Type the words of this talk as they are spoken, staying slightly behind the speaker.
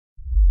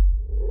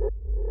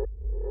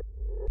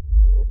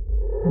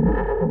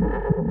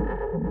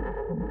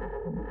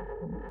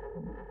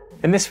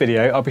In this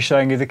video, I'll be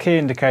showing you the key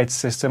indicator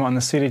system on the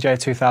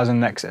CDJ-2000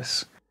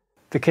 Nexus.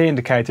 The key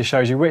indicator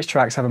shows you which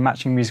tracks have a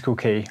matching musical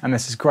key, and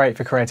this is great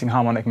for creating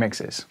harmonic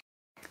mixes.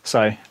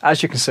 So,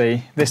 as you can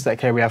see, this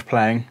deck here we have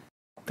playing,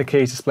 the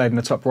key is displayed in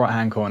the top right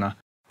hand corner.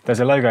 There's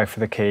a logo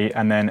for the key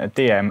and then a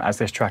DM as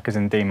this track is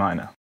in D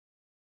minor.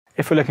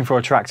 If we're looking for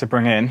a track to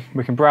bring in,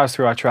 we can browse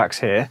through our tracks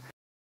here,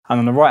 and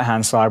on the right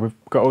hand side we've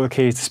got all the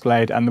keys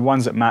displayed and the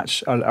ones that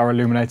match are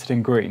illuminated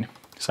in green.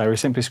 So we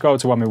simply scroll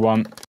to one we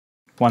want,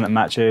 one that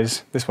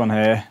matches, this one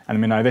here, and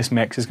we know this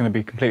mix is going to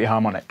be completely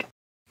harmonic.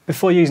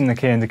 Before using the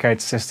key indicator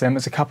system,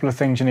 there's a couple of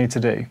things you need to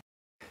do.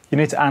 You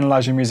need to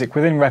analyse your music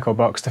within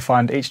Rekordbox to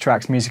find each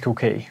track's musical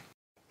key.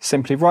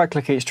 Simply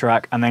right-click each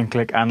track and then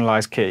click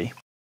Analyse Key.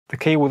 The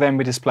key will then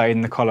be displayed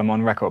in the column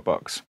on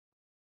Rekordbox.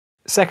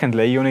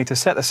 Secondly, you'll need to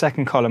set the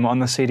second column on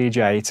the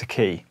CDJ to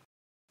Key.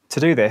 To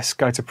do this,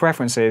 go to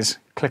Preferences,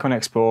 click on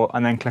Export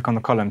and then click on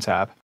the Column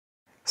tab.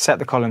 Set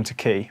the column to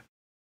Key.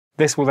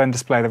 This will then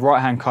display the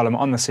right-hand column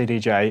on the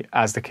CDJ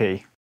as the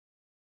key.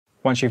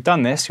 Once you've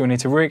done this, you'll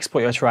need to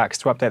re-export your tracks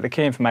to update the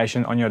key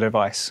information on your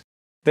device.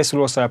 This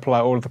will also apply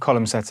all of the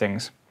column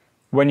settings.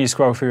 When you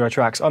scroll through your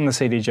tracks on the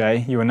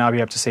CDJ, you will now be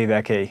able to see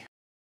their key.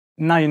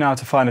 Now you know how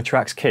to find a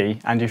track's key,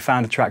 and you've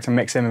found a track to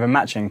mix in with a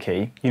matching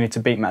key, you need to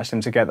beat match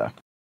them together.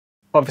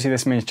 Obviously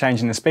this means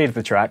changing the speed of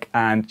the track,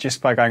 and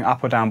just by going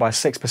up or down by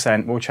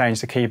 6% will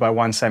change the key by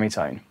one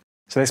semitone.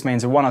 So this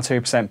means a 1 or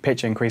 2%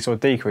 pitch increase or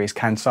decrease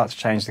can start to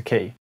change the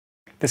key.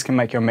 This can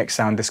make your mix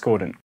sound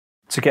discordant.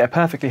 To get a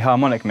perfectly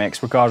harmonic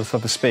mix regardless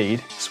of the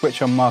speed,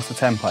 switch on Master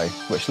Tempo,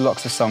 which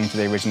locks the song to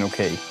the original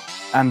key.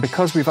 And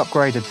because we've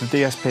upgraded the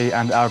DSP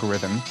and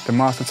algorithm, the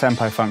Master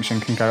Tempo function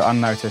can go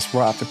unnoticed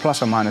right up to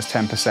plus or minus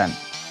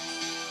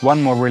 10%.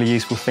 One more really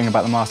useful thing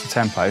about the Master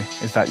Tempo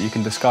is that you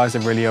can disguise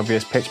the really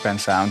obvious pitch bend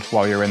sound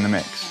while you're in the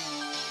mix.